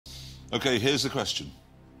OK, here's the question.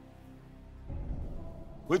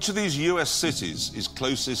 Which of these US cities is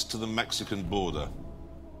closest to the Mexican border?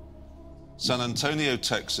 San Antonio,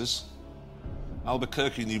 Texas,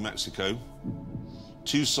 Albuquerque, New Mexico,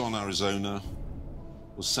 Tucson, Arizona,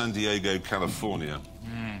 or San Diego, California?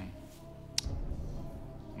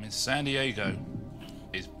 I mean, San Diego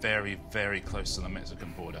is very, very close to the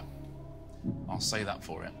Mexican border. I'll say that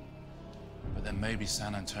for it. But then maybe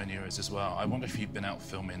San Antonio is as well. I wonder if you've been out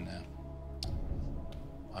filming there.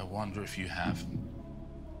 I wonder if you have.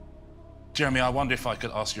 Jeremy, I wonder if I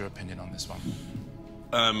could ask your opinion on this one.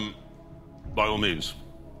 By all means.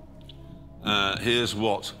 Here's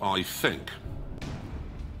what I think.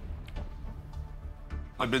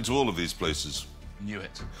 I've been to all of these places. Knew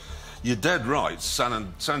it. You're dead right.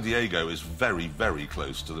 San Diego is very, very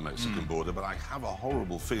close to the Mexican border, but I have a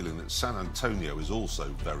horrible feeling that San Antonio is also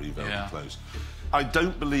very, very close. I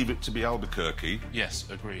don't believe it to be Albuquerque. Yes,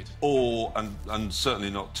 agreed. And certainly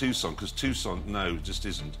not Tucson, because Tucson, no, just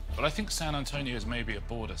isn't. But I think San Antonio is maybe a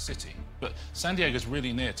border city. But San Diego's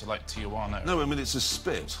really near to, like, Tijuana. No, I mean, it's a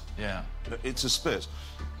spit. Yeah. It's a spit.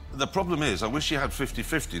 The problem is, I wish you had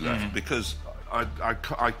 50-50 left, because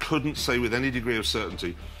I couldn't say with any degree of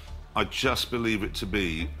certainty. I just believe it to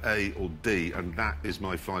be A or D, and that is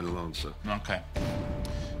my final answer. OK.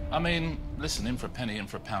 I mean, listen, in for a penny, in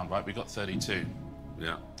for a pound, right? We got 32.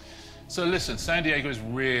 Yeah. So listen, San Diego is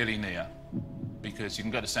really near, because you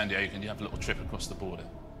can go to San Diego and you have a little trip across the border.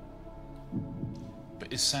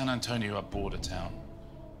 But is San Antonio a border town?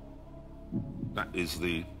 That is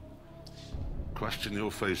the question you're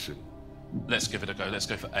facing. Let's give it a go. Let's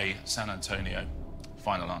go for A, San Antonio.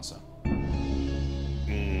 Final answer.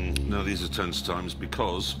 No, these are tense times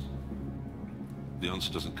because the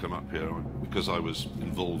answer doesn't come up here. Because I was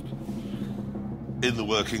involved in the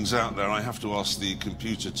workings out there, I have to ask the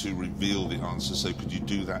computer to reveal the answer. So could you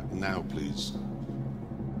do that now, please?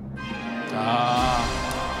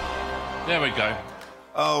 There we go.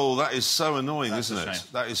 Oh, that is so annoying, That's isn't a it? shame.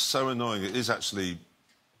 That is so annoying. It is actually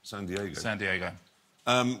San Diego. San Diego.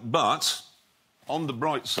 But on the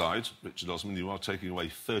bright side, Richard Osman, you are taking away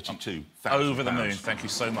 £32,000. Over the moon. Thank you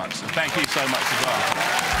so much. And thank you so much as well.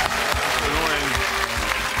 That's annoying.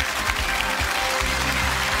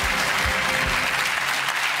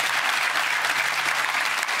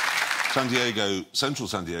 San Diego, central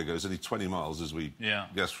San Diego, is only 20 miles, as we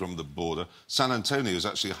guessed, from the border. San Antonio is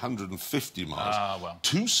actually 150 miles. Well.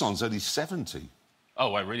 Tucson's only 70.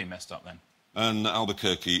 Oh, I really messed up then. And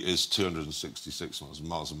Albuquerque is 266 miles,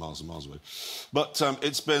 miles and miles and miles away. But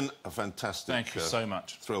it's been a fantastic... Thank you so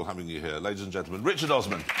much. ...thrill having you here. Ladies and gentlemen, Richard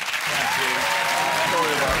Osman. Thank you.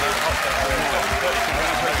 Sorry about that.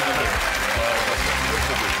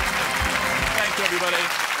 Thank you, everybody.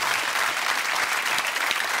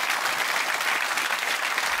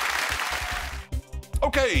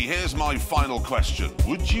 OK, here's my final question.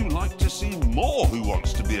 Would you like to see more Who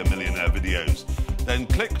Wants to Be a Millionaire videos? Then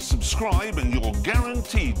click subscribe and you're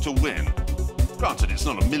guaranteed to win. Granted, it's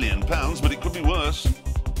not £1 million, but it could be worse.